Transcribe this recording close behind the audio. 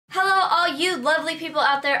you lovely people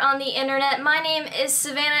out there on the internet? My name is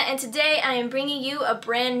Savannah and today I am bringing you a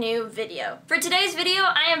brand new video. For today's video,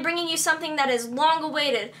 I am bringing you something that is long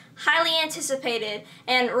awaited, highly anticipated,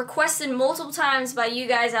 and requested multiple times by you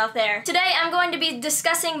guys out there. Today I'm going to be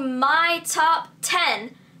discussing my top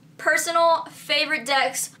 10 personal favorite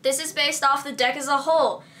decks. This is based off the deck as a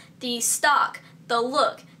whole, the stock, the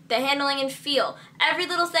look, the handling and feel, every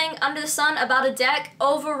little thing under the sun about a deck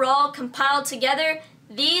overall compiled together.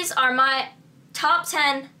 These are my top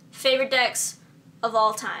 10 favorite decks of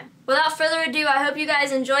all time. Without further ado, I hope you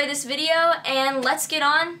guys enjoy this video and let's get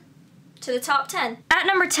on to the top 10. At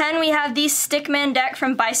number 10, we have the Stickman deck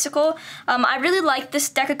from Bicycle. I really like this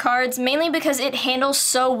deck of cards mainly because it handles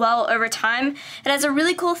so well over time. It has a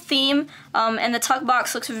really cool theme and the tuck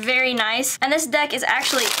box looks very nice. And this deck is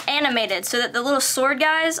actually animated so that the little sword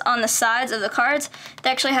guys on the sides of the cards,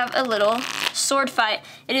 they actually have a little sword fight.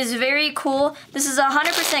 It is very cool. This is a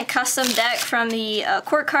 100% custom deck from the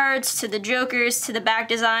court cards to the jokers to the back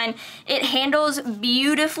design. It handles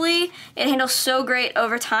beautifully. It handles so great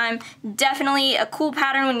over time. Definitely a cool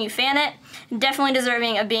pattern when you fan it. Definitely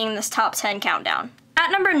deserving of being in this top 10 countdown.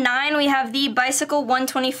 At number 9, we have the Bicycle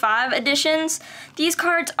 125 editions. These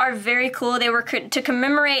cards are very cool. They were to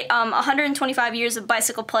commemorate 125 years of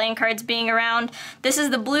Bicycle playing cards being around. This is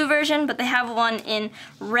the blue version, but they have one in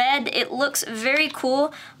red. It looks very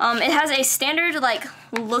cool. It has a standard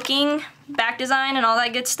looking back design and all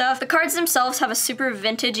that good stuff. The cards themselves have a super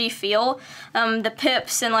vintagey feel. The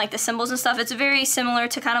pips and the symbols and stuff, it's very similar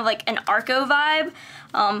to kind of like an Arco vibe.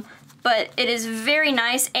 But it is very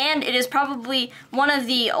nice, and it is probably one of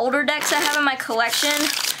the older decks I have in my collection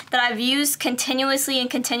that I've used continuously.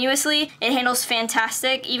 It handles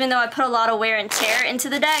fantastic, even though I put a lot of wear and tear into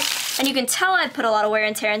the deck. And you can tell I put a lot of wear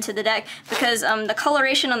and tear into the deck because the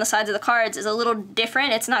coloration on the sides of the cards is a little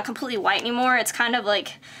different. It's not completely white anymore. It's kind of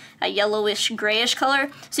like a yellowish, grayish color.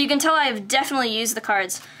 So you can tell I've definitely used the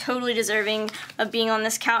cards. Totally deserving of being on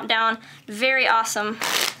this countdown. Very awesome.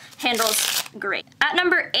 Handles great. At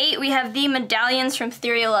number 8, we have the Medallions from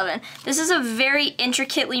Theory 11. This is a very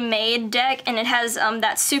intricately made deck, and it has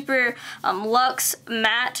that super luxe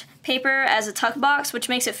matte paper as a tuck box, which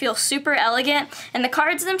makes it feel super elegant. And the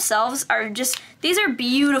cards themselves are these are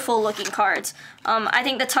beautiful looking cards. I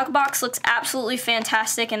think the tuck box looks absolutely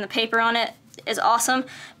fantastic, and the paper on it is awesome,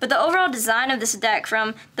 but the overall design of this deck,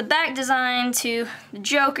 from the back design to the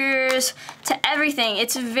jokers to everything,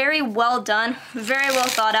 it's very well done, very well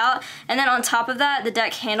thought out. And then on top of that, the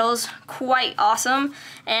deck handles quite awesome,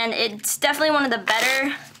 and it's definitely one of the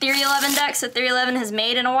better Theory 11 decks that Theory 11 has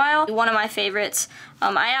made in a while. One of my favorites.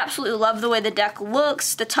 I absolutely love the way the deck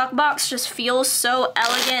looks. The tuck box just feels so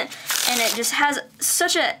elegant, and it just has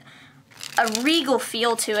such a regal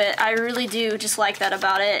feel to it. I really do just like that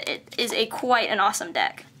about it. It is quite an awesome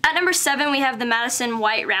deck. At number 7, we have the Madison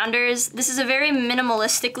White Rounders. This is a very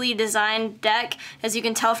minimalistically designed deck, as you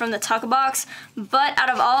can tell from the tuck box, but out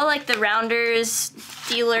of all the rounders,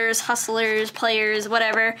 dealers, hustlers, players,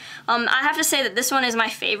 whatever, I have to say that this one is my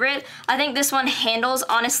favorite. I think this one handles,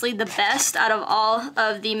 honestly, the best out of all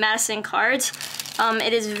of the Madison cards.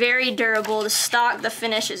 It is very durable. The stock, the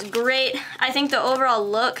finish is great. I think the overall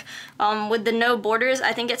look with the no borders,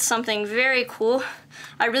 I think it's something very cool.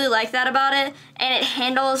 I really like that about it, and it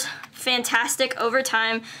handles fantastic over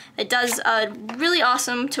time. It does really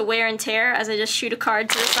awesome to wear and tear as I just shoot a card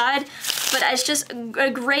to the side, but it's just a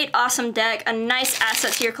great, awesome deck, a nice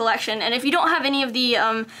asset to your collection. And if you don't have any of the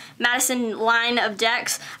Madison line of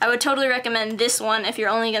decks, I would totally recommend this one if you're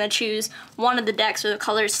only going to choose one of the decks or the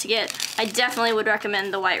colors to get. I definitely would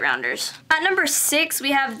recommend the White Rounders. At number 6,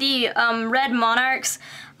 we have the Red Monarchs.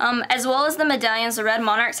 As well as the Medallions, the Red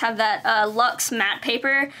Monarchs have that luxe matte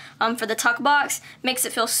paper for the tuck box. Makes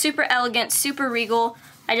it feel super elegant, super regal.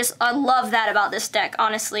 I love that about this deck,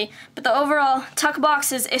 honestly. But the overall tuck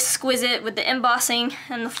box is exquisite with the embossing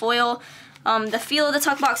and the foil. The feel of the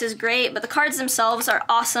tuck box is great, but the cards themselves are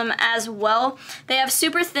awesome as well. They have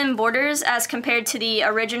super thin borders as compared to the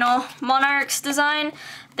original Monarchs design.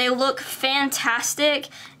 They look fantastic.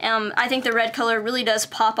 I think the red color really does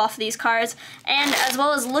pop off these cards. And as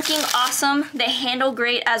well as looking awesome, they handle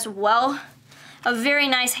great as well. A very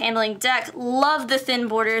nice handling deck. Love the thin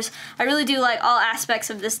borders. I really do like all aspects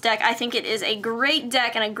of this deck. I think it is a great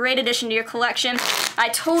deck and a great addition to your collection. I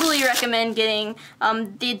totally recommend getting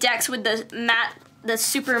the decks with the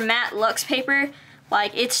super matte luxe paper.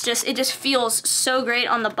 It just feels so great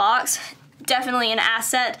on the box. Definitely an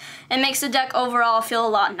asset and makes the deck overall feel a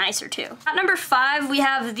lot nicer too. At number 5, we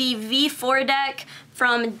have the V4 deck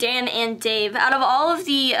from Dan and Dave. Out of all of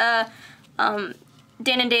the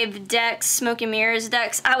Dan and Dave decks, Smoke and Mirrors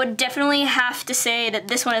decks, I would definitely have to say that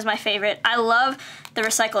this one is my favorite. I love the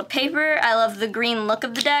recycled paper, I love the green look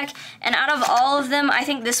of the deck, and out of all of them, I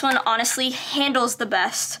think this one honestly handles the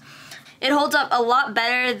best. It holds up a lot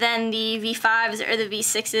better than the V5s or the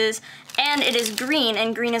V6s, and it is green,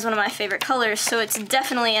 and green is one of my favorite colors, so it's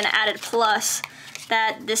definitely an added plus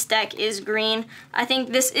that this deck is green. I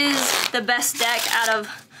think this is the best deck out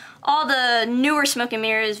of all the newer Smoke and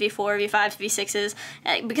Mirrors, V4, V5s,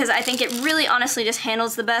 V6s, because I think it really honestly just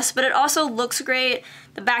handles the best, but it also looks great.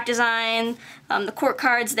 The back design, the court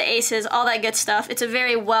cards, the aces, all that good stuff. It's a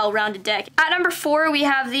very well-rounded deck. At number 4, we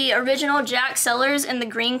have the original Jack Sellers in the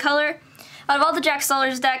green color. Out of all the Jack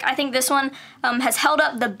Sellers deck, I think this one has held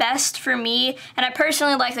up the best for me, and I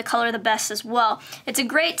personally like the color the best as well. It's a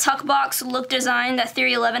great tuck box look design that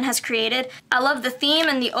Theory 11 has created. I love the theme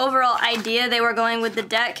and the overall idea they were going with the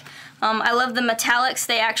deck. I love the metallics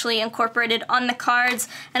they actually incorporated on the cards,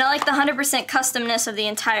 and I like the 100% customness of the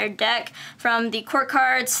entire deck, from the court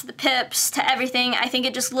cards, the pips, to everything. I think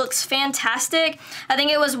it just looks fantastic. I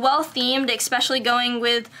think it was well themed, especially going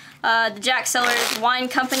with the Jack Sellers Wine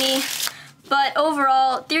Company. But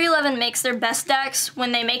overall, Theory 11 makes their best decks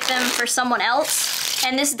when they make them for someone else,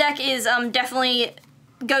 and this deck is definitely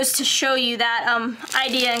goes to show you that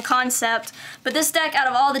idea and concept. But this deck, out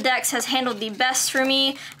of all the decks, has handled the best for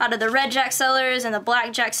me out of the red Jack Sellers and the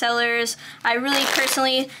black Jack Sellers. I really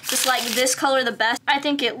personally just like this color the best. I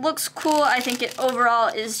think it looks cool. I think it overall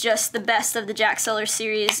is just the best of the Jack Sellers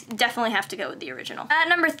series. Definitely have to go with the original. At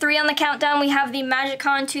number 3 on the countdown, we have the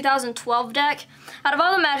MagicCon 2012 deck. Out of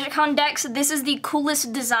all the MagicCon decks, this is the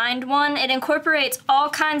coolest designed one. It incorporates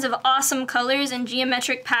all kinds of awesome colors and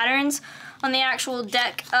geometric patterns on the actual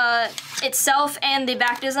deck itself and the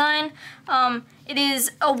back design. It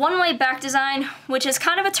is a one-way back design, which is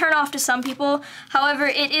kind of a turn-off to some people. However,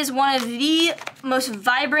 it is one of the most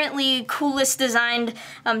vibrantly coolest designed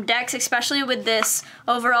decks, especially with this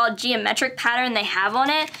overall geometric pattern they have on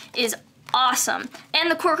it, is awesome. And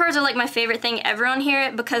the core cards are like my favorite thing ever on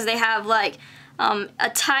here, because they have like a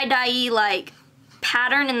tie-dye like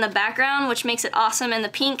pattern in the background, which makes it awesome, and the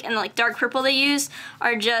pink and like dark purple they use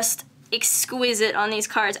are just exquisite on these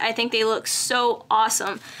cards. I think they look so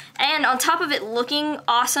awesome. And on top of it looking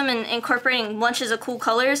awesome and incorporating bunches of cool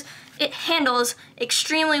colors, it handles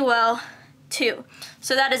extremely well too.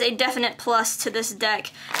 So that is a definite plus to this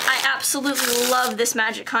deck. I absolutely love this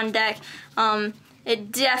MagicCon deck.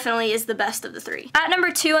 It definitely is the best of the 3. At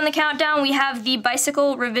number 2 on the countdown, we have the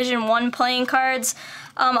Bicycle Revision 1 playing cards.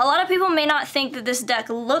 A lot of people may not think that this deck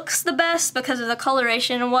looks the best because of the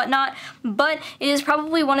coloration and whatnot, but it is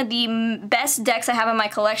probably one of the best decks I have in my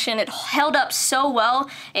collection. It held up so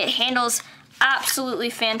well. It handles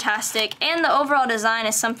absolutely fantastic, and the overall design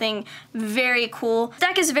is something very cool. The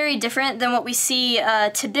deck is very different than what we see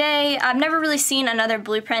today. I've never really seen another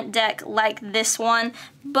blueprint deck like this one,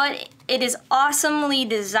 but it is awesomely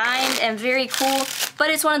designed and very cool, but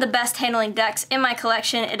it's one of the best handling decks in my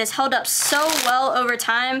collection. It has held up so well over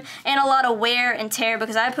time, and a lot of wear and tear,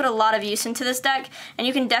 because I put a lot of use into this deck, and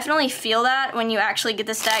you can definitely feel that when you actually get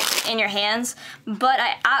this deck in your hands. But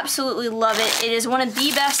I absolutely love it. It is one of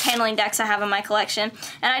the best handling decks I have in my collection,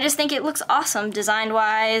 and I just think it looks awesome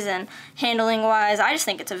design-wise and handling-wise. I just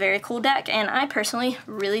think it's a very cool deck, and I personally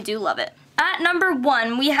really do love it. At number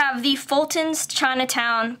 1, we have the Fulton's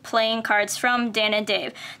Chinatown playing cards from Dan and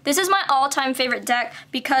Dave. This is my all-time favorite deck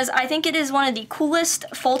because I think it is one of the coolest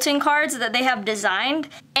Fulton cards that they have designed,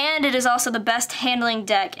 and it is also the best handling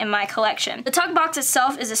deck in my collection. The tuck box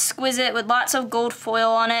itself is exquisite with lots of gold foil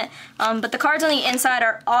on it, but the cards on the inside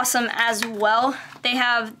are awesome as well. They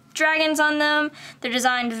have dragons on them. They're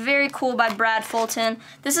designed very cool by Brad Fulton.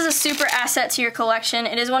 This is a super asset to your collection.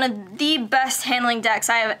 It is one of the best handling decks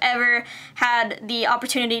I have ever had the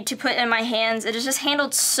opportunity to put in my hands. It is just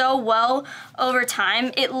handled so well over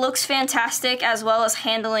time. It looks fantastic as well as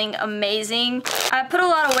handling amazing. I put a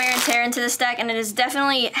lot of wear and tear into this deck, and it is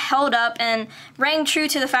definitely held up and rang true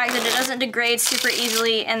to the fact that it doesn't degrade super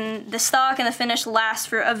easily, and the stock and the finish last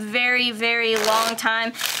for a very, very long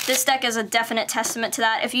time. This deck is a definite testament to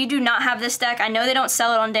that. If you do not have this deck, I know they don't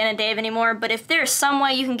sell it on Dan and Dave anymore, but if there's some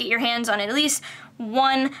way you can get your hands on at least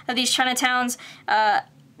one of these Chinatowns,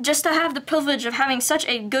 just to have the privilege of having such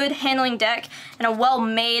a good handling deck and a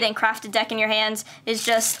well-made and crafted deck in your hands is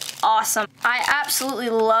just awesome. I absolutely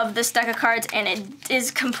love this deck of cards, and it is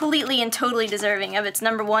completely and totally deserving of its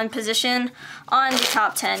number 1 position on the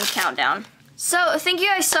top 10 countdown. So thank you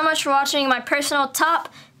guys so much for watching my personal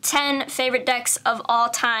top 10 favorite decks of all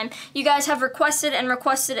time. You guys have requested and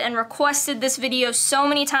requested and requested this video so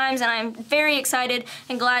many times, and I'm very excited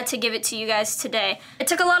and glad to give it to you guys today. It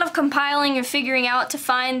took a lot of compiling and figuring out to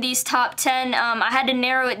find these top 10. I had to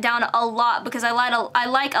narrow it down a lot because I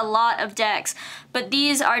like a lot of decks, but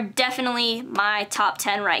these are definitely my top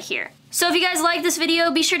 10 right here. So if you guys like this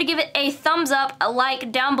video, be sure to give it a thumbs up, a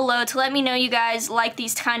like down below to let me know you guys like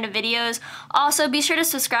these kind of videos. Also, be sure to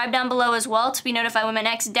subscribe down below as well to be notified when my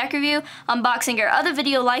next deck review, unboxing, or other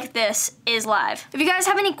video like this is live. If you guys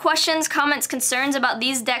have any questions, comments, concerns about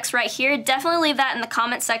these decks right here, definitely leave that in the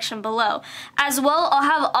comment section below. As well, I'll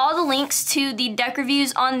have all the links to the deck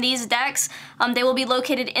reviews on these decks. They will be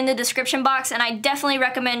located in the description box, and I definitely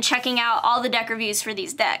recommend checking out all the deck reviews for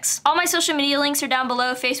these decks. All my social media links are down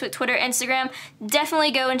below: Facebook, Twitter, Instagram.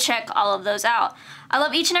 Definitely go and check all of those out. I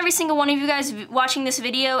love each and every single one of you guys watching this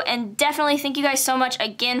video, and definitely thank you guys so much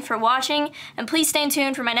again for watching, and please stay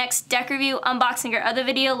tuned for my next deck review, unboxing, or other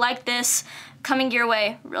video like this coming your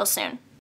way real soon.